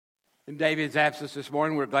In David's absence this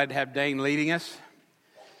morning, we're glad to have Dane leading us.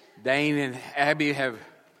 Dane and Abby have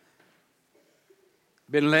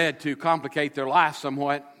been led to complicate their life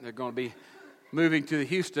somewhat. They're going to be moving to the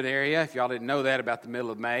Houston area, if y'all didn't know that, about the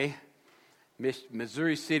middle of May.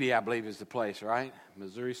 Missouri City, I believe, is the place, right?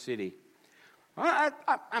 Missouri City. I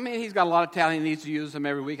mean, he's got a lot of talent. He needs to use them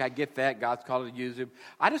every week. I get that. God's called him to use him.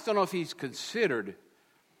 I just don't know if he's considered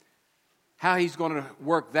how he's going to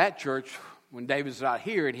work that church when David's not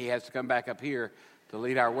here and he has to come back up here to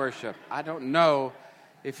lead our worship. I don't know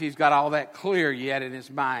if he's got all that clear yet in his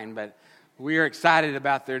mind, but we are excited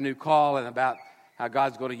about their new call and about how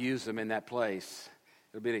God's going to use them in that place.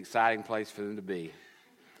 It'll be an exciting place for them to be.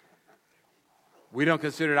 We don't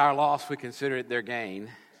consider it our loss, we consider it their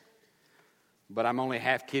gain. But I'm only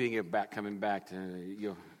half kidding about coming back.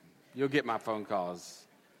 You'll get my phone calls.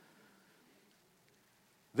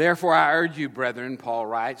 Therefore, I urge you, brethren, Paul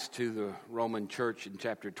writes to the Roman church in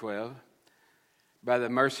chapter 12, by the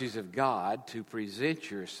mercies of God, to present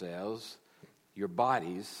yourselves, your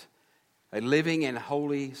bodies, a living and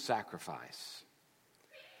holy sacrifice,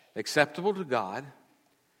 acceptable to God,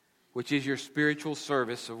 which is your spiritual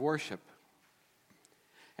service of worship.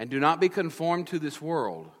 And do not be conformed to this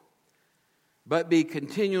world, but be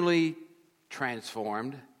continually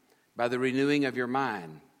transformed by the renewing of your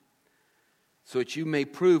mind, so that you may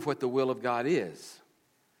prove what the will of God is,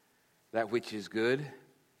 that which is good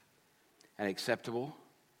and acceptable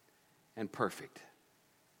and perfect.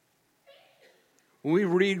 When we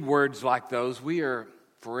read words like those, we are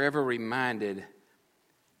forever reminded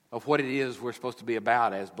of what it is we're supposed to be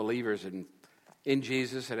about as believers in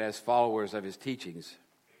Jesus and as followers of his teachings.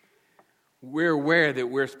 We're aware that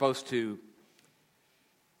we're supposed to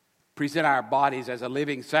present our bodies as a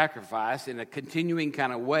living sacrifice in a continuing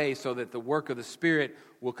kind of way so that the work of the Spirit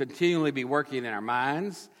will continually be working in our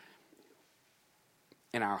minds,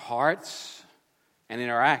 in our hearts, and in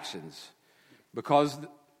our actions. Because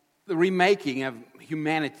the remaking of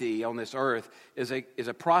humanity on this earth is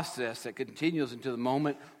a process that continues until the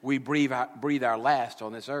moment we breathe our last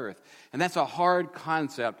on this earth. And that's a hard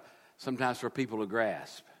concept sometimes for people to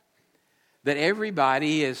grasp. That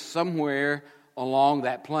everybody is somewhere along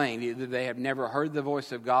that plane. Either they have never heard the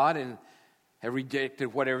voice of God and have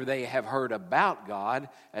rejected whatever they have heard about God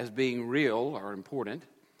as being real or important,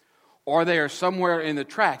 or they are somewhere in the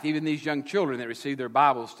track, even these young children that receive their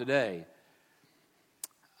Bibles today.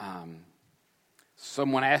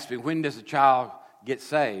 Someone asked me, when does a child get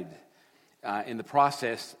saved? In the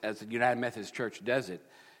process, as the United Methodist Church does it.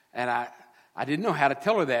 And I didn't know how to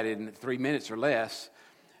tell her that in 3 minutes or less.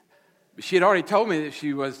 She had already told me that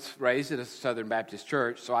she was raised in a Southern Baptist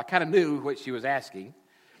church, so I kind of knew what she was asking.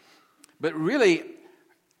 But really,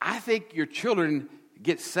 I think your children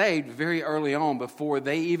get saved very early on before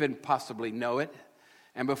they even possibly know it,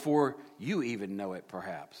 and before you even know it,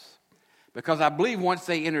 perhaps. Because I believe once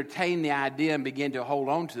they entertain the idea and begin to hold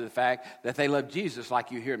on to the fact that they love Jesus,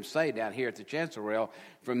 like you hear them say down here at the chancel rail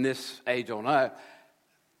from this age on up,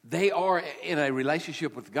 they are in a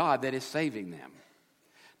relationship with God that is saving them.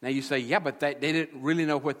 Now you say, yeah, but they didn't really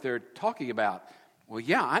know what they're talking about. Well,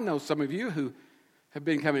 yeah, I know some of you who have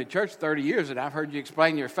been coming to church 30 years, and I've heard you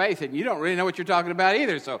explain your faith, and you don't really know what you're talking about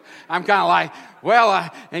either. So I'm kind of like, well,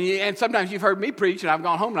 and sometimes you've heard me preach, and I've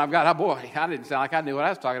gone home, and I've got, oh boy, I didn't sound like I knew what I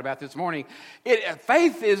was talking about this morning.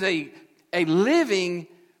 Faith is a living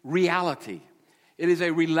reality. It is a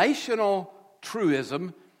relational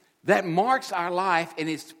truism that marks our life, and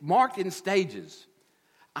it's marked in stages.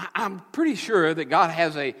 I'm pretty sure that God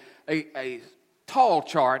has a tall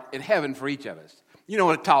chart in heaven for each of us. You know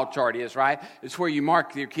what a tall chart is, right? It's where you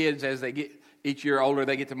mark your kids as they get each year older.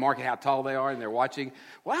 They get to mark how tall they are, and they're watching.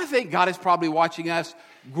 Well, I think God is probably watching us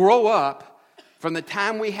grow up from the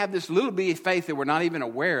time we have this little bit of faith that we're not even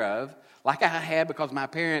aware of, like I had because my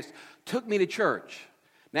parents took me to church.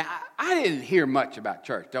 Now, I didn't hear much about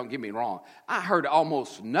church, don't get me wrong. I heard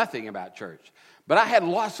almost nothing about church. But I had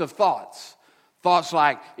lots of thoughts. Thoughts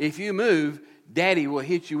like, if you move, Daddy will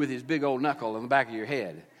hit you with his big old knuckle on the back of your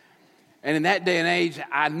head. And in that day and age,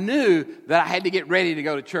 I knew that I had to get ready to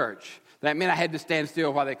go to church. That meant I had to stand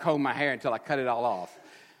still while they combed my hair until I cut it all off.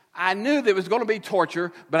 I knew that it was going to be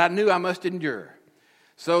torture, but I knew I must endure.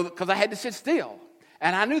 So, because I had to sit still.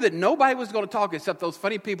 And I knew that nobody was going to talk except those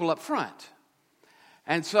funny people up front.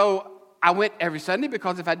 And so I went every Sunday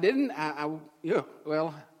because if I didn't,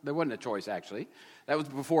 well, there wasn't a choice actually. That was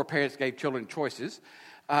before parents gave children choices.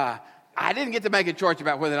 I didn't get to make a choice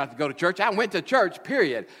about whether or not to go to church. I went to church,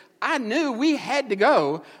 period. I knew we had to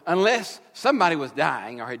go unless somebody was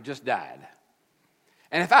dying or had just died.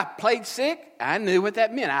 And if I played sick, I knew what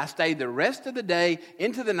that meant. I stayed the rest of the day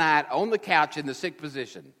into the night on the couch in the sick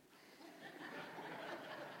position.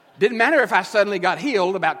 Didn't matter if I suddenly got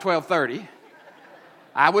healed about 12:30.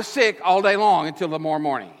 I was sick all day long until the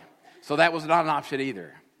morning. So that was not an option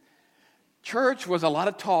either. Church was a lot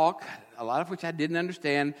of talk, a lot of which I didn't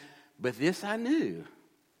understand, but this I knew,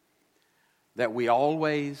 that we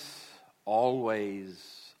always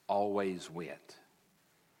went.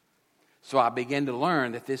 So I began to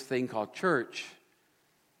learn that this thing called church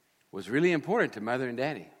was really important to Mother and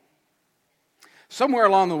Daddy. Somewhere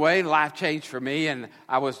along the way, life changed for me, and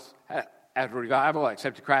I was at revival. I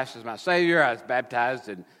accepted Christ as my Savior. I was baptized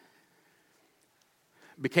and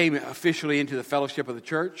became officially into the fellowship of the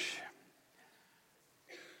church.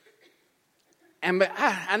 And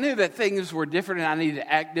I knew that things were different and I needed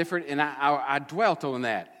to act different, and I dwelt on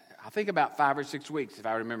that. I think about 5 or 6 weeks, if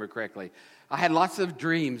I remember correctly. I had lots of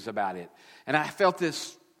dreams about it, and I felt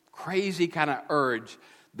this crazy kind of urge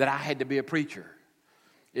that I had to be a preacher.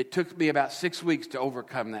 It took me about 6 weeks to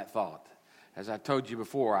overcome that thought. As I told you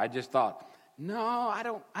before, I just thought, no, I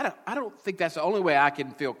don't think that's the only way I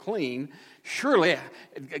can feel clean. Surely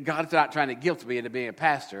God's not trying to guilt me into being a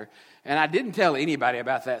pastor. And I didn't tell anybody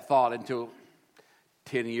about that thought until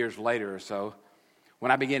 10 years later or so,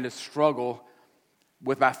 when I began to struggle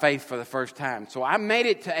with my faith for the first time. So I made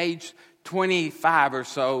it to age 25 or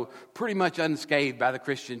so, pretty much unscathed by the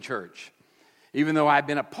Christian church. Even though I'd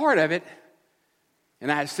been a part of it,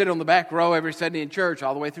 and I'd sit on the back row every Sunday in church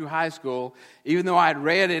all the way through high school, even though I'd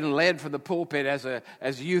read and led from the pulpit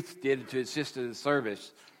as youth did to assist in the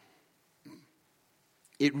service,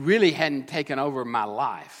 it really hadn't taken over my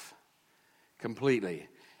life completely.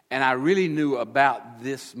 And I really knew about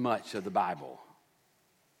this much of the Bible.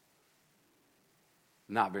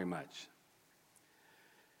 Not very much.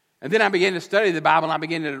 And then I began to study the Bible, and I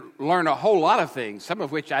began to learn a whole lot of things, some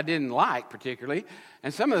of which I didn't like particularly,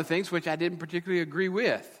 and some of the things which I didn't particularly agree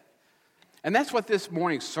with. And that's what this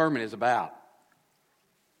morning's sermon is about.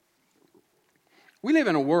 We live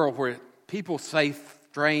in a world where people say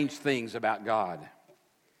strange things about God.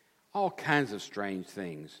 All kinds of strange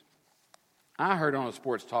things. I heard on a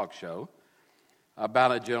sports talk show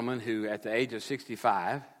about a gentleman who, at the age of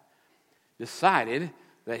 65, decided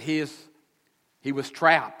that he was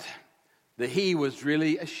trapped, that he was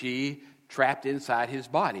really a she trapped inside his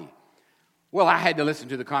body. Well, I had to listen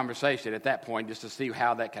to the conversation at that point just to see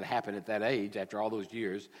how that could happen at that age after all those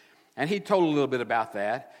years. And he told a little bit about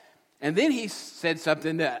that. And then he said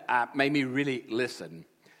something that made me really listen,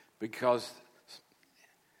 because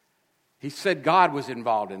he said God was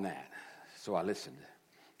involved in that. So I listened.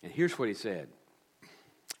 And here's what he said.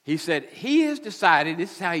 He said, he has decided,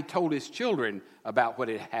 this is how he told his children about what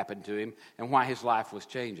had happened to him and why his life was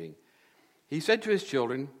changing. He said to his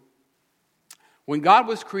children, when God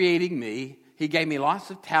was creating me, he gave me lots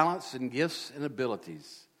of talents and gifts and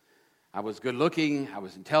abilities. I was good looking, I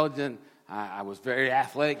was intelligent, I was very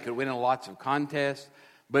athletic, could win in lots of contests,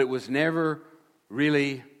 but it was never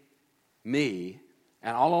really me.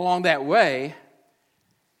 And all along that way,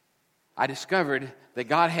 I discovered that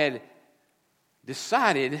God had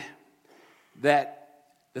decided that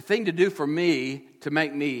the thing to do for me to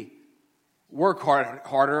make me work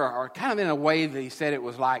harder, or kind of in a way that he said it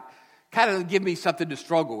was like, kind of give me something to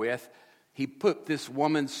struggle with, he put this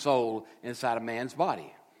woman's soul inside a man's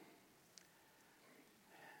body.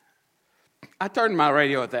 I turned my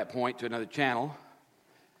radio at that point to another channel.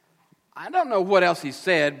 I don't know what else he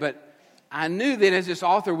said, but I knew that as this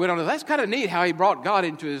author went on, that's kind of neat how he brought God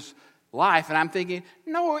into his life. And I'm thinking,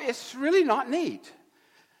 no, it's really not neat.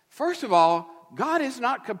 First of all, God is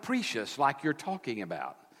not capricious like you're talking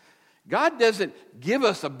about. God doesn't give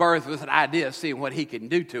us a birth with an idea of seeing what he can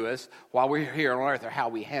do to us while we're here on earth or how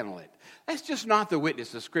we handle it. That's just not the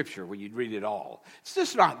witness of Scripture when you read it all. It's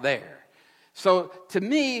just not there. So to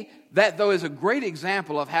me, that though is a great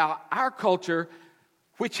example of how our culture,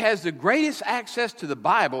 which has the greatest access to the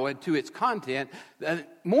Bible and to its content,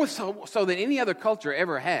 more so than any other culture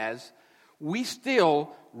ever has, we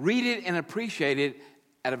still read it and appreciate it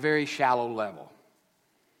at a very shallow level.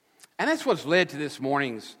 And that's what's led to this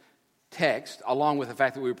morning's text, along with the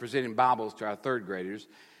fact that we were presenting Bibles to our third graders,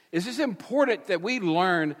 is it's important that we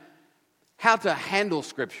learn how to handle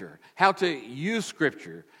Scripture, how to use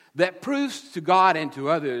Scripture, that proves to God and to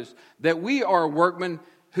others that we are a workman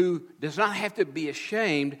who does not have to be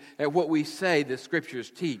ashamed at what we say the Scriptures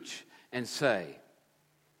teach and say.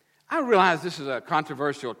 I realize this is a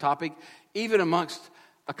controversial topic, even amongst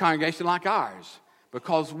a congregation like ours,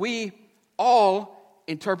 because we all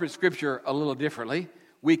interpret Scripture a little differently.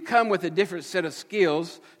 We come with a different set of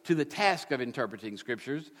skills to the task of interpreting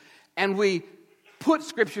Scriptures, and we put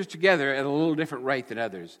Scriptures together at a little different rate than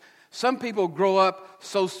others. Some people grow up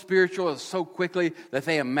so spiritual and so quickly that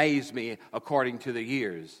they amaze me according to the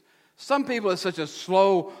years. Some people, it's such a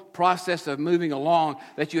slow process of moving along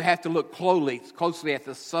that you have to look closely at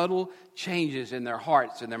the subtle changes in their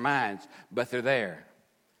hearts and their minds, but they're there.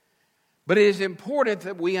 But it is important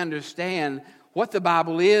that we understand what the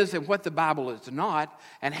Bible is and what the Bible is not,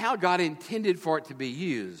 and how God intended for it to be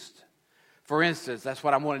used. For instance, that's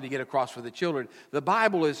what I wanted to get across with the children. The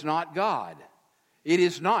Bible is not God. It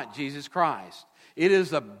is not Jesus Christ. It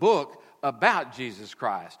is a book about Jesus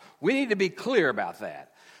Christ. We need to be clear about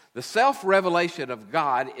that. The self-revelation of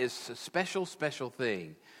God is a special, special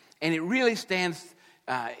thing. And it really stands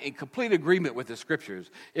in complete agreement with the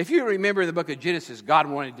Scriptures. If you remember in the book of Genesis, God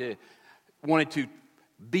wanted to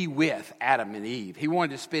be with Adam and Eve. He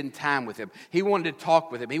wanted to spend time with them. He wanted to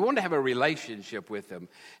talk with them. He wanted to have a relationship with them.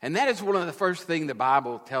 And that is one of the first things the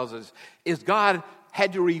Bible tells us, is God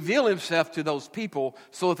had to reveal himself to those people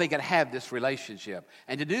so that they could have this relationship.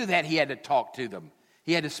 And to do that, he had to talk to them.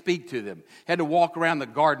 He had to speak to them. He had to walk around the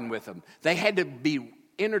garden with them. They had to be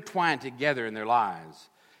intertwined together in their lives.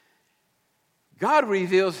 God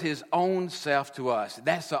reveals his own self to us.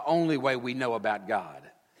 That's the only way we know about God.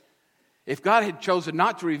 If God had chosen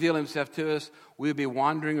not to reveal himself to us, we would be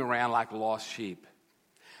wandering around like lost sheep.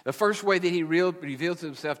 The first way that he reveals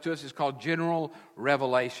himself to us is called general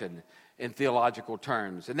revelation in theological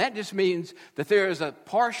terms. And that just means that there is a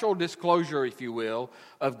partial disclosure, if you will,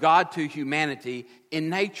 of God to humanity in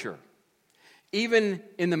nature. Even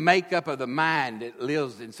in the makeup of the mind that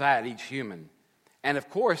lives inside each human. And of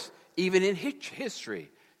course, even in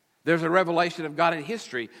history. There's a revelation of God in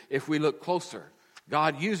history if we look closer.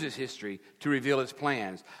 God uses history to reveal his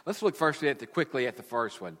plans. Let's look quickly at the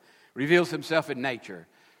first one. Reveals himself in nature.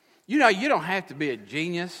 You know, you don't have to be a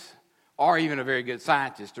genius or even a very good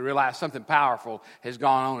scientist to realize something powerful has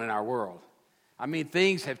gone on in our world. I mean,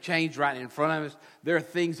 things have changed right in front of us. There are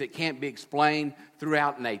things that can't be explained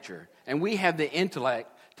throughout nature. And we have the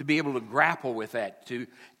intellect to be able to grapple with that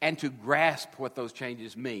and to grasp what those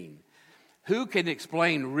changes mean. Who can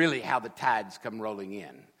explain really how the tides come rolling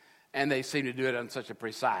in? And they seem to do it on such a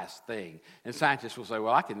precise thing. And scientists will say,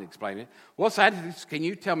 well, I can explain it. Well, scientists, can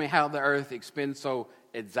you tell me how the earth spins so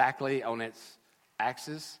exactly on its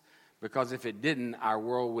axis? Because if it didn't, our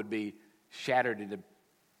world would be shattered into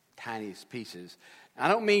tiniest pieces. I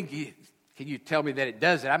don't mean, can you tell me that it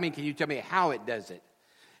does it? I mean, can you tell me how it does it?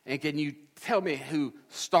 And can you tell me who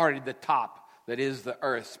started the top that is the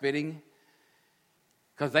earth spinning?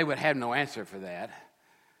 Because they would have no answer for that.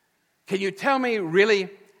 Can you tell me really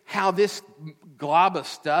how this glob of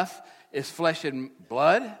stuff is flesh and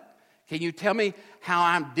blood? Can you tell me how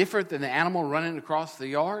I'm different than the animal running across the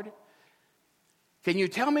yard? Can you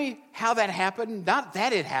tell me how that happened? Not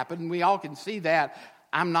that it happened. We all can see that.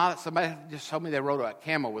 Somebody just told me they rode a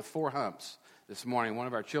camel with 4 humps this morning, one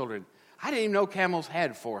of our children. I didn't even know camels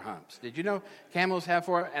had 4 humps. Did you know camels have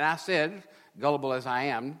 4? And I said, gullible as I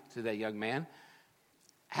am to that young man,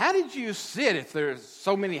 how did you sit if there's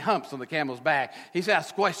so many humps on the camel's back? He said, I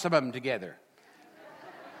squished some of them together.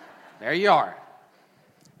 There you are.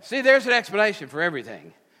 See, there's an explanation for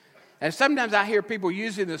everything. And sometimes I hear people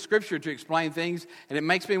using the Scripture to explain things, and it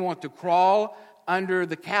makes me want to crawl under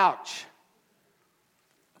the couch.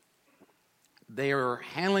 They are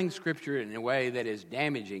handling Scripture in a way that is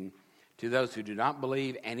damaging to those who do not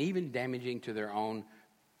believe, and even damaging to their own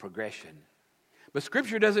progression. But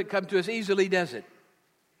Scripture doesn't come to us easily, does it?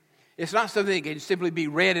 It's not something that can simply be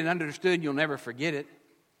read and understood and you'll never forget it.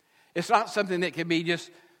 It's not something that can be just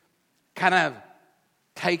kind of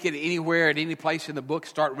taken anywhere at any place in the book,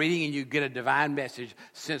 start reading, and you get a divine message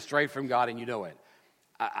sent straight from God and you know it.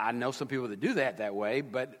 I know some people that do that way,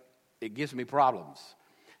 but it gives me problems.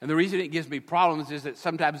 And the reason it gives me problems is that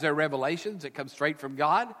sometimes there are revelations that come straight from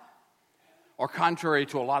God or contrary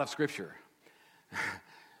to a lot of Scripture.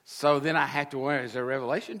 So then I have to wonder, is there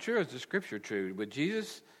revelation true or is the Scripture true? Would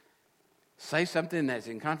Jesus say something that's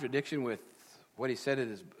in contradiction with what he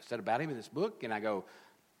said about him in this book? And I go,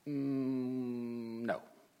 no.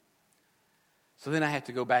 So then I have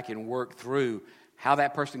to go back and work through how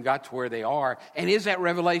that person got to where they are. And is that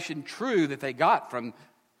revelation true that they got from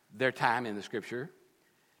their time in the Scripture,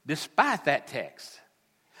 despite that text?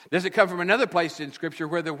 Does it come from another place in Scripture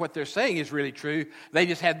where what they're saying is really true? They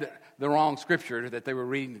just had the wrong Scripture that they were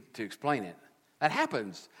reading to explain it. That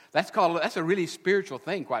happens. That's a really spiritual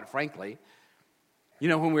thing, quite frankly. You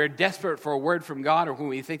know, when we're desperate for a word from God or when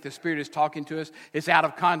we think the Spirit is talking to us, it's out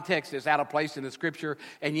of context, it's out of place in the Scripture,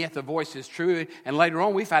 and yet the voice is true. And later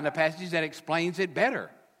on, we find a passage that explains it better,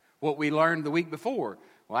 what we learned the week before.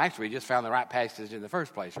 Well, actually, we just found the right passage in the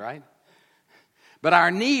first place, right? But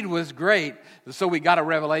our need was great, so we got a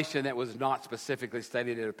revelation that was not specifically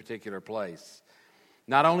stated in a particular place.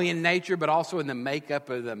 Not only in nature, but also in the makeup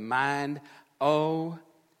of the mind. Oh,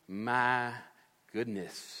 my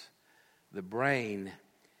goodness. The brain,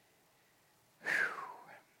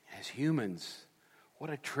 as humans, what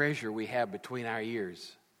a treasure we have between our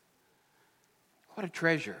ears. What a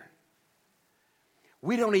treasure.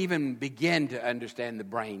 We don't even begin to understand the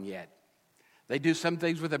brain yet. They do some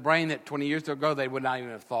things with the brain that 20 years ago they would not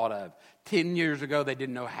even have thought of. 10 years ago they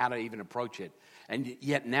didn't know how to even approach it. And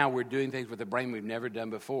yet now we're doing things with the brain we've never done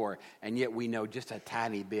before. And yet we know just a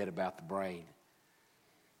tiny bit about the brain.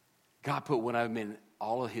 God put one of them in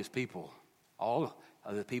all of his people. All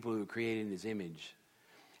of the people who were created in his image.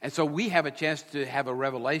 And so we have a chance to have a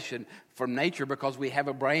revelation from nature because we have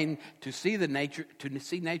a brain to see nature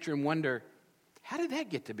and wonder, how did that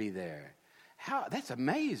get to be there? That's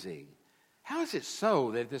amazing. How is it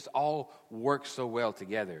so that this all works so well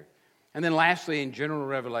together? And then lastly, in general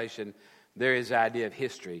revelation, there is the idea of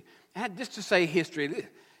history. And just to say history,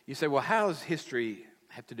 you say, well, how does history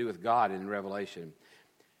have to do with God in Revelation?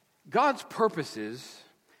 God's purposes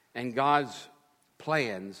and God's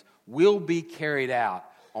plans will be carried out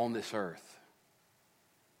on this earth.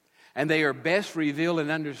 And they are best revealed and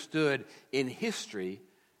understood in history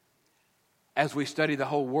as we study the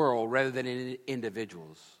whole world rather than in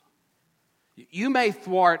individuals.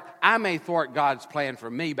 I may thwart God's plan for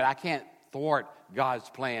me, but I can't thwart God's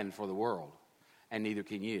plan for the world, and neither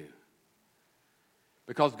can you.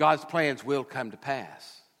 Because God's plans will come to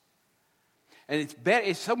pass. And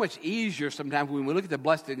it's so much easier sometimes when we look at the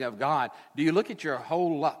blessing of God. Do you look at your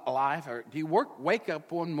whole life, or do you wake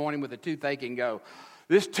up one morning with a toothache and go,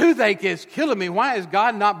 this toothache is killing me, why is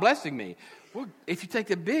God not blessing me? Well, if you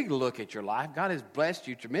take a big look at your life, God has blessed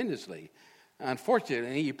you tremendously.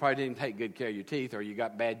 Unfortunately, you probably didn't take good care of your teeth, or you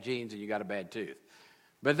got bad genes and you got a bad tooth.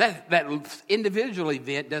 But that individual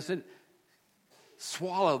event doesn't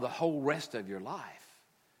swallow the whole rest of your life.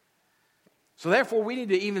 So therefore, we need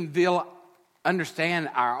to even understand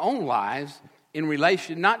our own lives in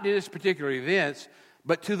relation not to this particular events,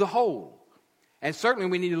 but to the whole. And certainly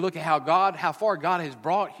we need to look at how far God has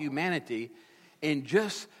brought humanity in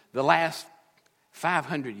just the last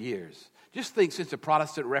 500 years. Just think since the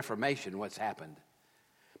Protestant Reformation, what's happened.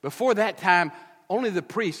 Before that time, only the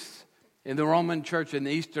priests in the Roman Church and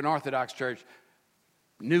the Eastern Orthodox Church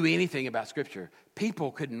knew anything about Scripture.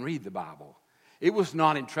 People couldn't read the Bible. It was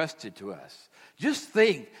not entrusted to us. Just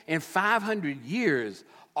think, in 500 years,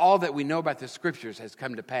 all that we know about the Scriptures has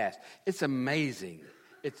come to pass. It's amazing.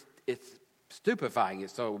 It's stupefying.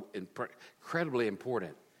 It's so incredibly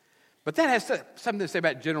important. But that has something to say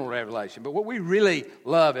about general revelation. But what we really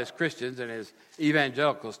love as Christians and as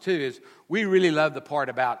evangelicals too is we really love the part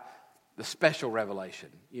about the special revelation.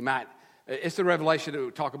 It's the revelation that we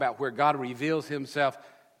talk about where God reveals himself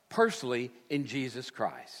personally in Jesus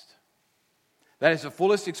Christ. That is the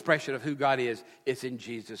fullest expression of who God is. It's in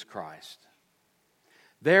Jesus Christ.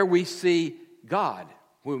 There we see God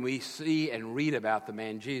when we see and read about the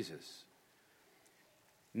man Jesus.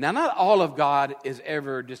 Now, not all of God is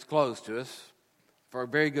ever disclosed to us for a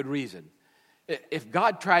very good reason. If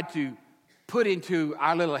God tried to put into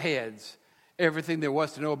our little heads everything there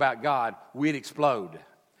was to know about God, we'd explode.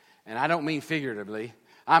 And I don't mean figuratively.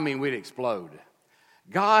 I mean we'd explode.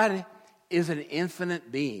 God is an infinite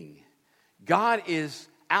being. God is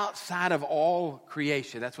outside of all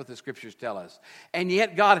creation. That's what the Scriptures tell us. And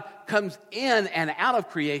yet God comes in and out of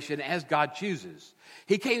creation as God chooses.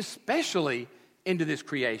 He came specially into this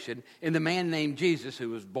creation in the man named Jesus, who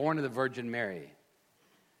was born of the Virgin Mary.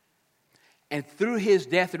 And through his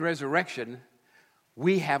death and resurrection,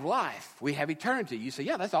 we have life. We have eternity. You say,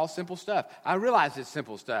 yeah, that's all simple stuff. I realize it's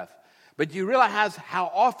simple stuff. But do you realize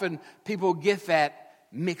how often people get that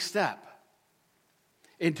mixed up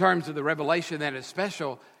in terms of the revelation that is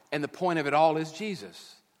special, and the point of it all is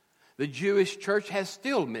Jesus? The Jewish church has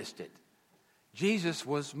still missed it. Jesus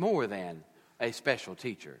was more than a special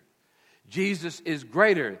teacher. Jesus is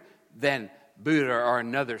greater than Buddha or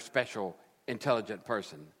another special intelligent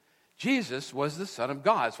person. Jesus was the Son of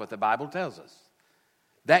God, is what the Bible tells us.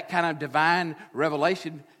 That kind of divine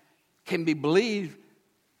revelation can be believed,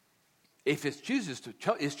 if it's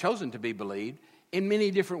chosen to be believed, in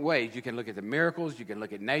many different ways. You can look at the miracles, you can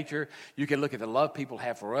look at nature, you can look at the love people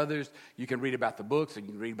have for others, you can read about the books, and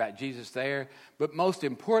you can read about Jesus there. But most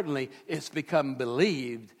importantly, it's become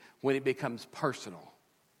believed when it becomes personal.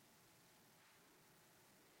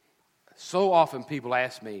 So often people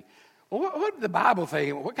ask me, well, what the Bible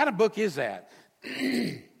thing? What kind of book is that?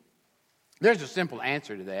 There's a simple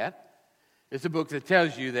answer to that. It's a book that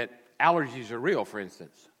tells you that allergies are real, for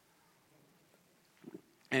instance.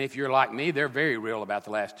 And if you're like me, they're very real about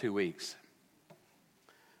the last 2 weeks.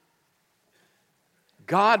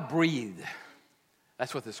 God breathed.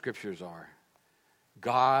 That's what the scriptures are.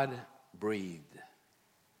 God breathed.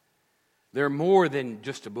 They're more than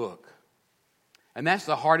just a book. And that's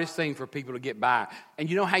the hardest thing for people to get by. And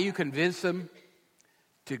you know how you convince them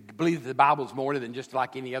to believe the Bible's more than just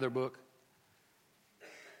like any other book?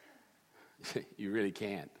 You really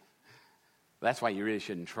can't. That's why you really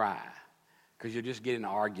shouldn't try. Because you'll just get into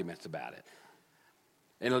arguments about it.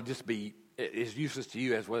 And it'll just be as useless to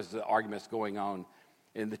you as was the arguments going on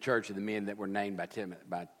in the church of the men that were named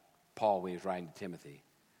by Paul when he was writing to Timothy.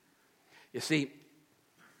 You see,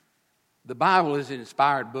 the Bible is an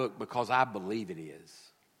inspired book because I believe it is.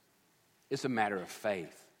 It's a matter of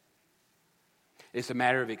faith. It's a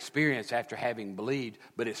matter of experience after having believed,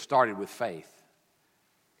 but it started with faith.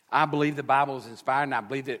 I believe the Bible is inspired, and I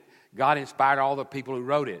believe that God inspired all the people who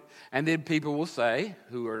wrote it. And then people will say,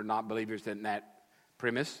 who are not believers in that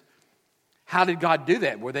premise, how did God do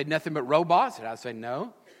that? Were they nothing but robots? And I'd say,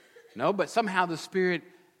 no, but somehow the Spirit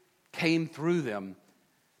came through them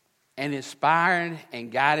and inspired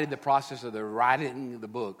and guided the process of the writing of the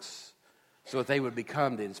books so that they would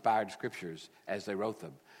become the inspired scriptures as they wrote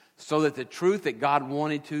them. So that the truth that God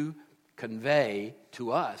wanted to convey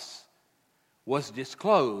to us was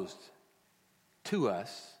disclosed to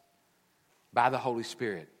us by the Holy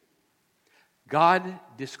Spirit. God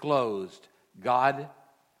disclosed, God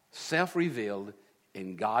self-revealed,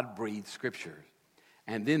 in God-breathed scripture.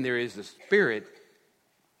 And then there is the Spirit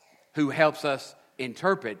who helps us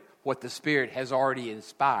interpret what the Spirit has already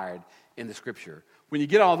inspired in the Scripture. When you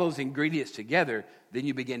get all those ingredients together, then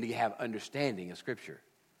you begin to have understanding of Scripture.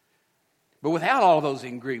 But without all those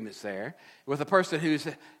ingredients there, with a person who's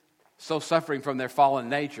so suffering from their fallen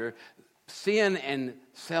nature, sin and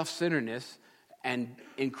self-centeredness and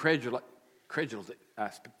incredulity,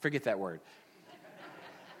 forget that word,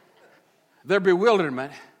 their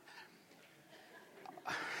bewilderment,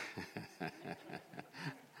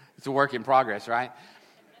 it's a work in progress, right?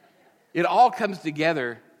 It all comes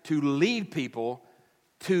together to lead people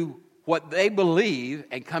to what they believe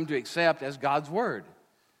and come to accept as God's word.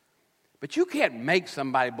 But you can't make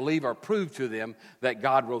somebody believe or prove to them that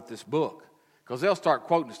God wrote this book, because they'll start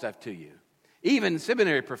quoting stuff to you. Even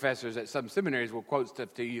seminary professors at some seminaries will quote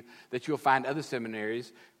stuff to you that you'll find other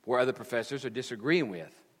seminaries where other professors are disagreeing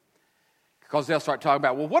with. Because they'll start talking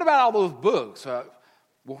about, well, what about all those books?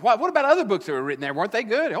 What about other books that were written there? Weren't they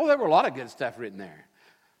good? Oh, there were a lot of good stuff written there.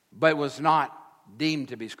 But it was not deemed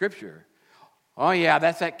to be Scripture. Oh, yeah,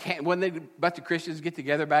 that's that. When a bunch of Christians get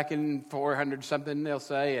together back in 400 something, they'll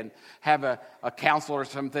say, and have a council or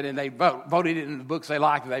something, and they voted in the books they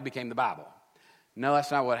liked, and they became the Bible. No,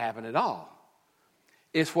 that's not what happened at all.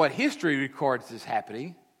 It's what history records as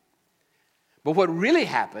happening. But what really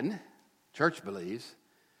happened, church believes,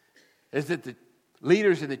 is that the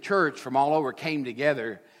leaders in the church from all over came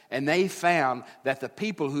together, and they found that the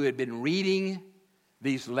people who had been reading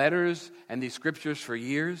these letters and these scriptures for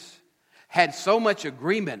years had so much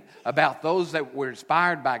agreement about those that were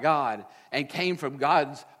inspired by God and came from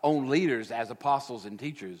God's own leaders as apostles and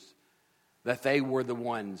teachers, that they were the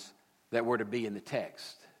ones that were to be in the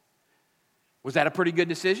text. Was that a pretty good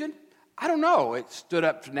decision? I don't know. It stood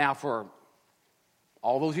up now for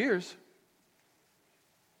all those years.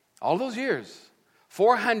 All those years.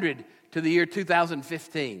 400 to the year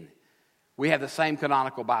 2015, we have the same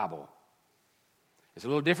canonical Bible. It's a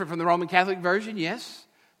little different from the Roman Catholic version, yes.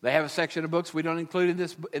 They have a section of books we don't include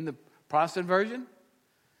in the Protestant version.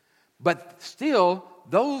 But still,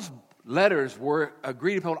 those letters were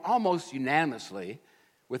agreed upon almost unanimously,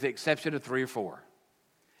 with the exception of 3 or 4.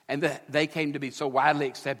 And they came to be so widely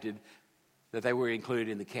accepted that they were included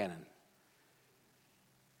in the canon.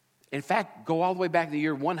 In fact, go all the way back to the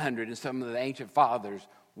year 100, and some of the ancient fathers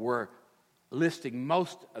were listing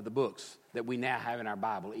most of the books that we now have in our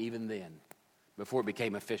Bible, even then, before it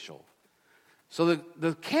became official. So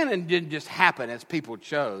the canon didn't just happen as people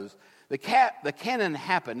chose. The canon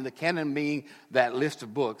happened, the canon being that list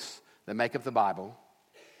of books that make up the Bible.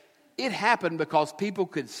 It happened because people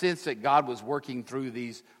could sense that God was working through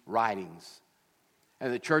these writings.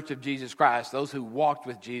 And the Church of Jesus Christ, those who walked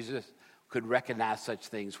with Jesus, could recognize such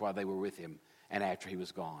things while they were with him and after he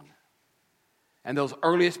was gone. And those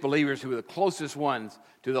earliest believers who were the closest ones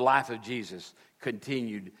to the life of Jesus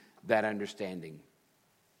continued that understanding.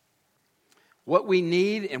 What we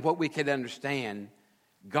need and what we can understand,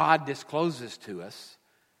 God discloses to us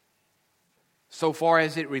so far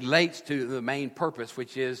as it relates to the main purpose,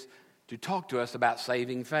 which is to talk to us about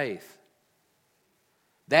saving faith.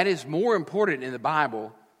 That is more important in the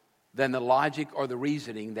Bible than the logic or the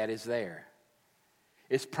reasoning that is there.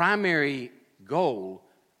 its primary goal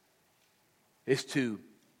is to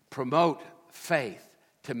promote faith,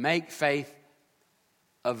 to make faith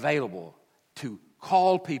available, to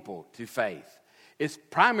call people to faith. Its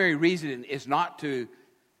primary reason is not to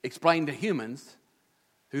explain to humans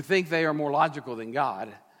who think they are more logical than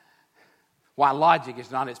God why logic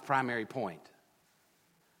is not its primary point.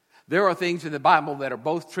 There are things in the Bible that are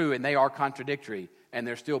both true and they are contradictory, and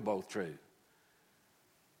they're still both true.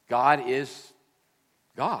 God is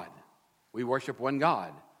God. We worship one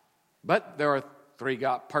God. But there are three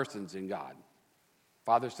persons in God: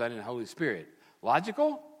 Father, Son, and Holy Spirit.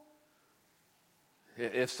 Logical?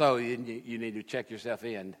 If so, you need to check yourself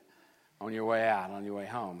in on your way out, on your way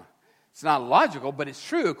home. It's not logical, but it's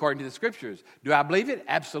true according to the Scriptures. Do I believe it?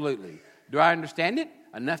 Absolutely. Do I understand it?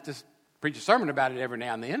 Enough to preach a sermon about it every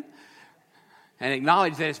now and then. And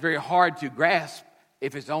acknowledge that it's very hard to grasp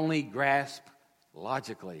if it's only grasped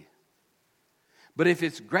logically. But if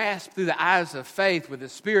it's grasped through the eyes of faith with the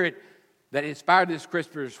Spirit that inspired the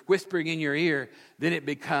Scriptures whispering in your ear, then it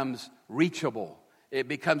becomes reachable. It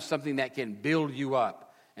becomes something that can build you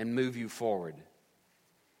up and move you forward.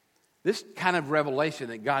 This kind of revelation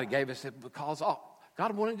that God gave us, because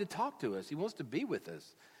God wanted to talk to us. He wants to be with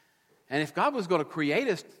us. And if God was going to create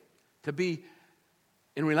us to be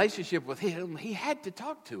in relationship with Him, He had to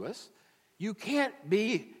talk to us. You can't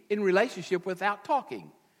be in relationship without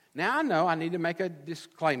talking. Now, I know I need to make a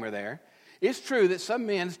disclaimer there. It's true that some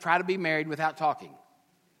men try to be married without talking.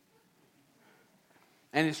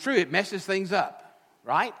 And it's true, it messes things up,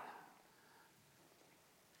 right?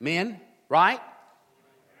 Men, right?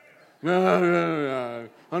 No,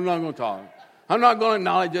 I'm not going to talk. I'm not going to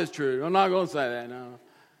acknowledge that's true. I'm not going to say that, no.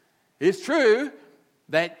 It's true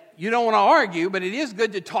that you don't want to argue, but it is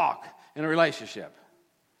good to talk in a relationship.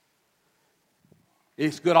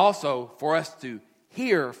 It's good also for us to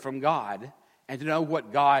hear from God and to know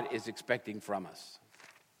what God is expecting from us.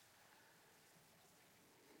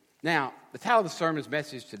 Now, the title of the sermon's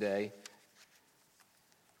message today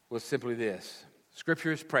was simply this: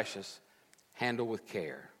 Scripture is precious, handle with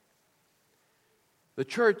care. The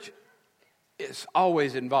church is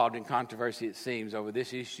always involved in controversy, it seems, over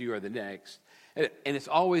this issue or the next. And it's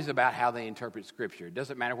always about how they interpret Scripture. It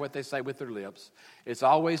doesn't matter what they say with their lips. It's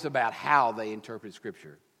always about how they interpret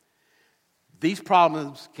Scripture. These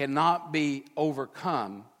problems cannot be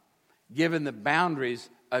overcome given the boundaries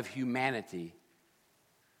of humanity,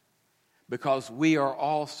 because we are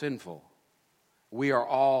all sinful. We are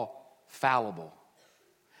all fallible.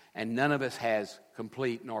 And none of us has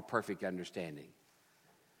complete nor perfect understanding.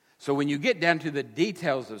 So when you get down to the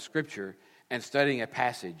details of Scripture and studying a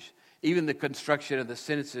passage, even the construction of the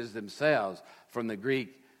sentences themselves, from the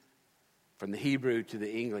Greek, from the Hebrew to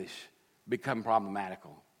the English, become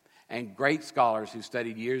problematical. And great scholars who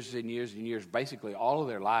studied years and years and years, basically all of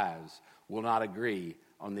their lives, will not agree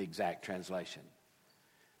on the exact translation.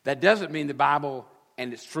 That doesn't mean the Bible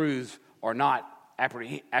and its truths are not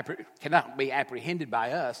cannot be apprehended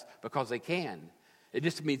by us, because they can. It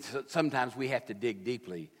just means sometimes we have to dig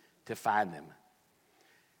deeply to find them.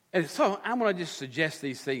 And so I'm going to just suggest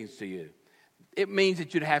these things to you. It means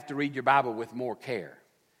that you'd have to read your Bible with more care.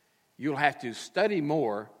 You'll have to study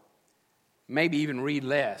more, maybe even read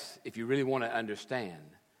less if you really want to understand.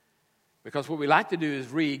 Because what we like to do is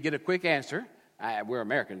read, get a quick answer. We're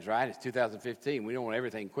Americans, right? It's 2015. We don't want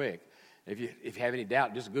everything quick. If you have any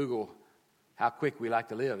doubt, just Google how quick we like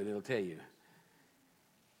to live, and it'll tell you.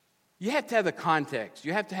 You have to have the context.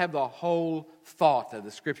 You have to have the whole thought of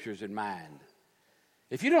the Scriptures in mind.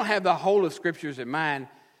 If you don't have the whole of Scriptures in mind,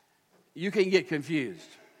 you can get confused.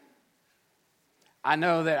 I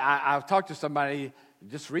know that I've talked to somebody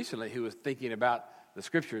just recently who was thinking about the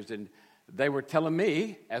Scriptures, and they were telling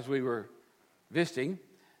me, as we were visiting,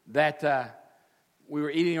 that we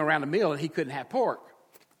were eating around a meal and he couldn't have pork.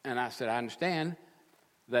 And I said, I understand.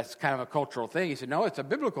 That's kind of a cultural thing. He said, no, it's a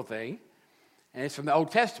biblical thing. And it's from the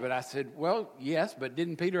Old Testament. I said, well, yes, but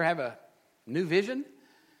didn't Peter have a new vision?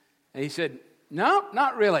 And he said, no,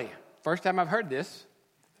 not really. First time I've heard this,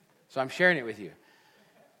 so I'm sharing it with you.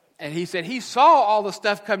 And he said he saw all the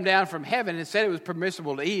stuff come down from heaven and said it was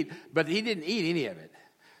permissible to eat, but he didn't eat any of it.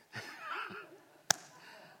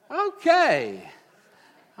 Okay.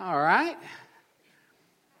 All right.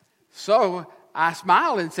 So I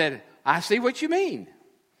smiled and said, I see what you mean.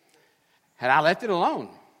 And I left it alone.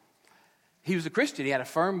 He was a Christian. He had a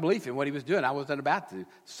firm belief in what he was doing. I wasn't about to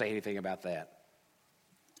say anything about that.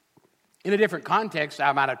 In a different context,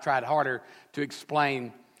 I might have tried harder to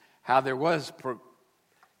explain how there was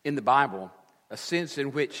in the Bible a sense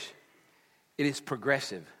in which it is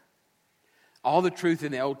progressive. All the truth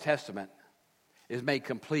in the Old Testament is made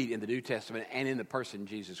complete in the New Testament and in the person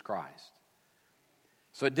Jesus Christ.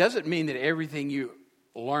 So it doesn't mean that everything you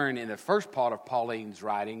learn in the first part of Pauline's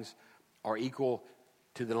writings are equal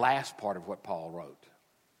to the last part of what Paul wrote.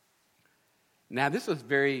 Now, this was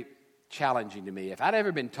very challenging to me. If I'd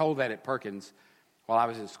ever been told that at Perkins while I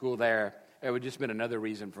was in school there, it would just been another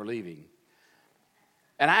reason for leaving.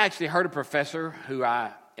 And I actually heard a professor who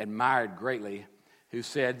I admired greatly who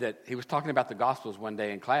said that he was talking about the Gospels one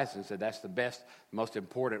day in class and said that's the best, most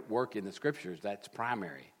important work in the Scriptures. That's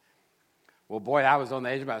primary. Well, boy, I was on the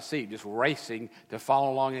edge of my seat just racing to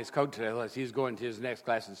follow along in his coattails as he was going to his next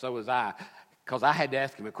class, and so was I, because I had to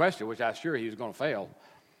ask him a question, which I was sure he was going to fail.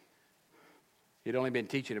 He'd only been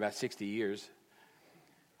teaching about 60 years.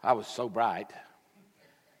 I was so bright.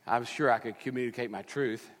 I was sure I could communicate my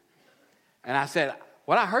truth. And I said,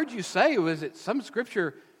 what I heard you say was that some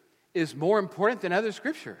Scripture is more important than other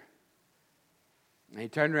Scripture. And he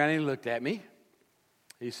turned around and he looked at me.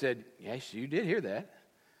 He said, yes, you did hear that.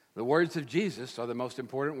 The words of Jesus are the most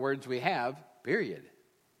important words we have, period.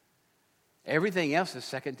 Everything else is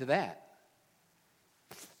second to that.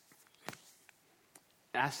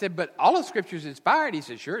 And I said, but all of Scripture is inspired. He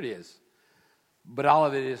said, sure it is. But all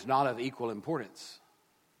of it is not of equal importance.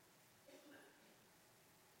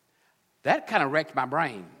 That kind of wrecked my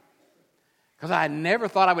brain. Because I never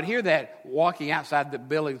thought I would hear that walking outside the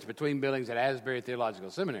buildings, between buildings at Asbury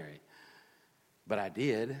Theological Seminary. But I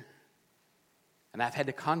did. And I've had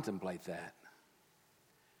to contemplate that.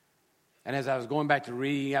 And as I was going back to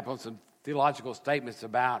reading up on some theological statements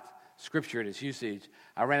about Scripture and its usage,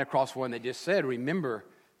 I ran across one that just said, remember,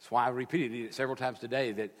 that's why I repeated it several times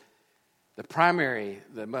today, that the primary,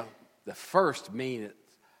 the first means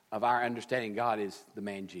of our understanding God is the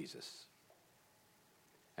man Jesus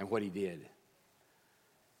and what he did.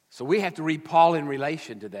 So we have to read Paul in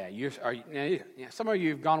relation to that. Some of you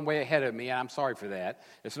have gone way ahead of me, and I'm sorry for that.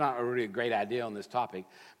 It's not really a great idea on this topic.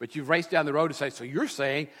 But you've raced down the road to say, so you're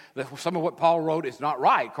saying that some of what Paul wrote is not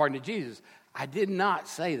right according to Jesus. I did not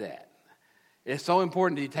say that. It's so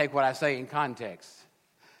important that you take what I say in context.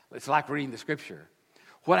 It's like reading the Scripture.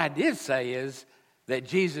 What I did say is that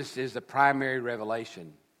Jesus is the primary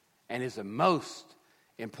revelation and is the most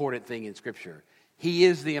important thing in Scripture. He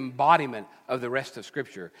is the embodiment of the rest of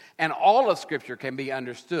Scripture. And all of Scripture can be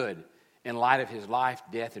understood in light of his life,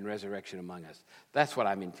 death, and resurrection among us. That's what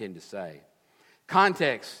I intend to say.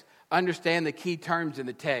 Context. Understand the key terms in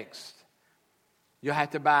the text. You'll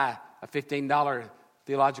have to buy a $15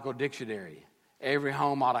 theological dictionary. Every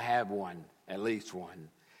home ought to have one, at least one.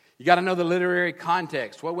 You got to know the literary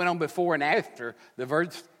context. What went on before and after the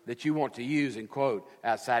verse that you want to use and quote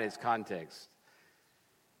outside its context.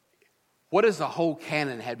 What does the whole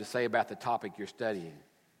canon have to say about the topic you're studying?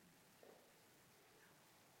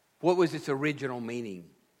 What was its original meaning?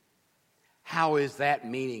 How is that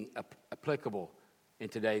meaning applicable in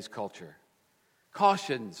today's culture?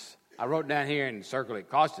 Cautions. I wrote down here and circled it.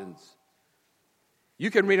 Cautions. You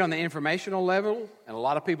can read on the informational level, and a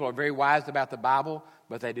lot of people are very wise about the Bible,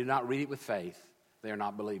 but they do not read it with faith. They are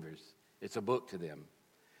not believers. It's a book to them.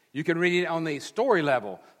 You can read it on the story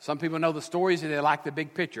level. Some people know the stories and they like the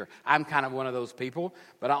big picture. I'm kind of one of those people.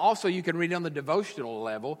 But also you can read it on the devotional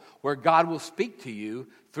level where God will speak to you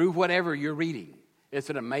through whatever you're reading. It's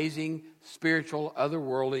an amazing, spiritual,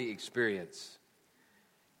 otherworldly experience.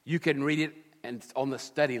 You can read it on the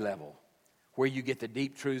study level where you get the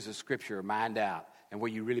deep truths of Scripture mined out and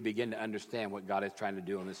where you really begin to understand what God is trying to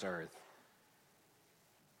do on this earth.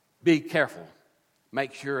 Be careful.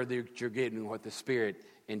 Make sure that you're getting what the Spirit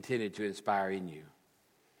intended to inspire in you.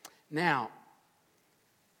 Now,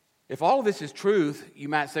 if all of this is truth, you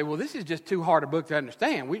might say, well, this is just too hard a book to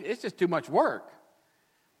understand. It's just too much work.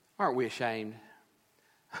 Aren't we ashamed?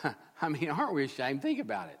 Aren't we ashamed? Think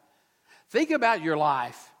about it. Think about your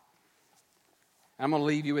life. I'm going to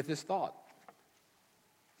leave you with this thought.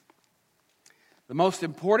 The most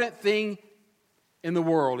important thing in the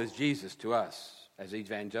world is Jesus to us as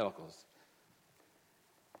evangelicals.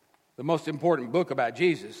 The most important book about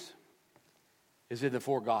Jesus is in the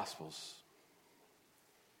four Gospels.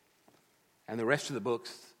 And the rest of the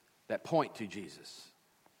books that point to Jesus.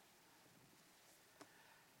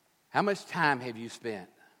 How much time have you spent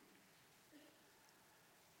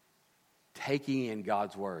taking in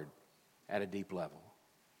God's Word at a deep level?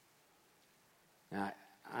 Now,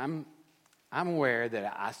 I'm aware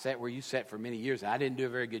that I sat where you sat for many years, and I didn't do a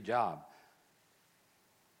very good job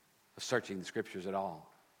of searching the Scriptures at all.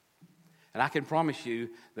 And I can promise you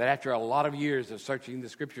that after a lot of years of searching the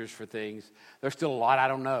Scriptures for things, there's still a lot I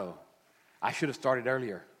don't know. I should have started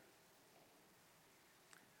earlier.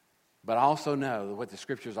 But I also know that what the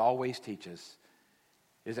Scriptures always teach us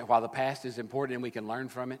is that while the past is important and we can learn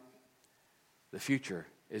from it, the future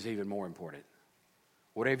is even more important.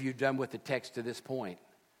 Whatever you've done with the text to this point,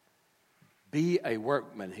 be a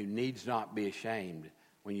workman who needs not be ashamed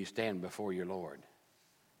when you stand before your Lord.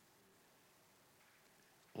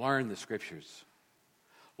 Learn the Scriptures.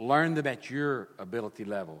 Learn them at your ability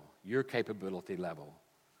level, your capability level.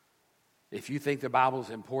 If you think the Bible is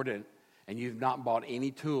important and you've not bought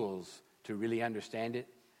any tools to really understand it,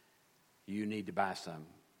 you need to buy some.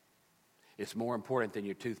 It's more important than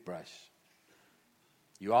your toothbrush.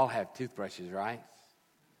 You all have toothbrushes, right?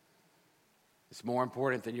 It's more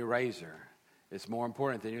important than your razor. It's more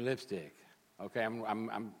important than your lipstick. Okay,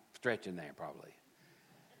 I'm stretching there probably.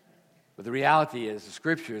 But the reality is the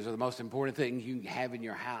Scriptures are the most important thing you have in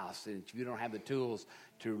your house. And if you don't have the tools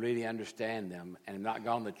to really understand them and have not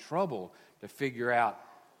gone the trouble to figure out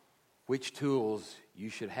which tools you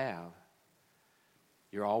should have,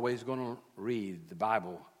 you're always going to read the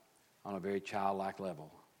Bible on a very childlike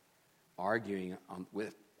level, arguing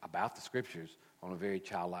about the Scriptures on a very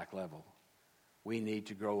childlike level. We need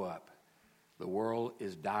to grow up. The world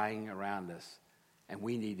is dying around us, and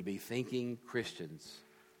we need to be thinking Christians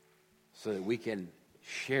so that we can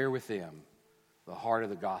share with them the heart of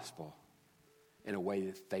the gospel in a way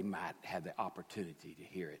that they might have the opportunity to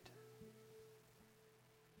hear it.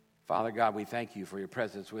 Father God, we thank you for your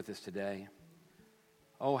presence with us today.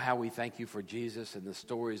 Oh, how we thank you for Jesus and the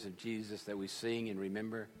stories of Jesus that we sing and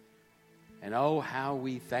remember. And oh, how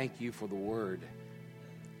we thank you for the Word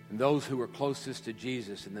and those who were closest to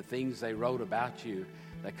Jesus and the things they wrote about you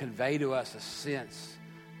that convey to us a sense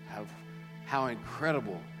of how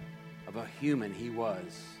incredible of a human he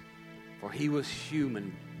was. For he was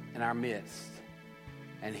human in our midst,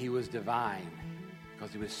 and he was divine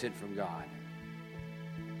because he was sent from God.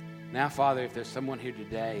 Now, Father, if there's someone here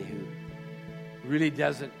today who really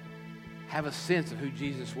doesn't have a sense of who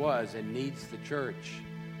Jesus was and needs the church,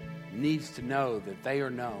 needs to know that they are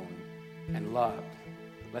known and loved,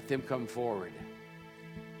 let them come forward.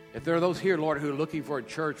 If there are those here, Lord, who are looking for a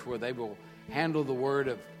church where they will handle the Word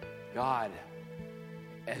of God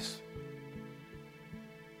as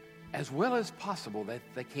well as possible that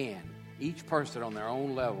they can, each person on their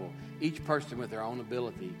own level, each person with their own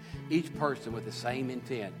ability, each person with the same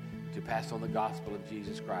intent to pass on the gospel of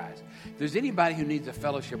Jesus Christ. If there's anybody who needs a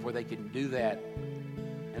fellowship where they can do that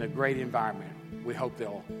in a great environment, we hope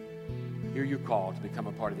they'll hear your call to become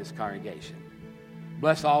a part of this congregation.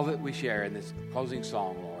 Bless all that we share in this closing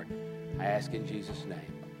song, Lord. I ask in Jesus'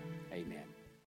 name.